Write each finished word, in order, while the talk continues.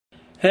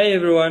Hey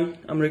everyone,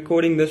 I'm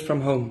recording this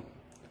from home.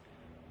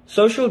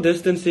 Social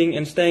distancing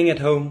and staying at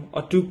home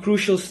are two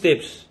crucial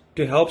steps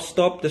to help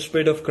stop the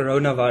spread of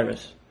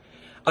coronavirus.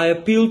 I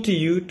appeal to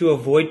you to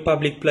avoid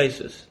public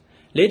places.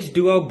 Let's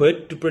do our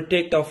bit to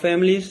protect our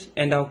families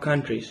and our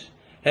countries.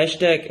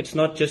 #It's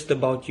not just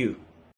about you.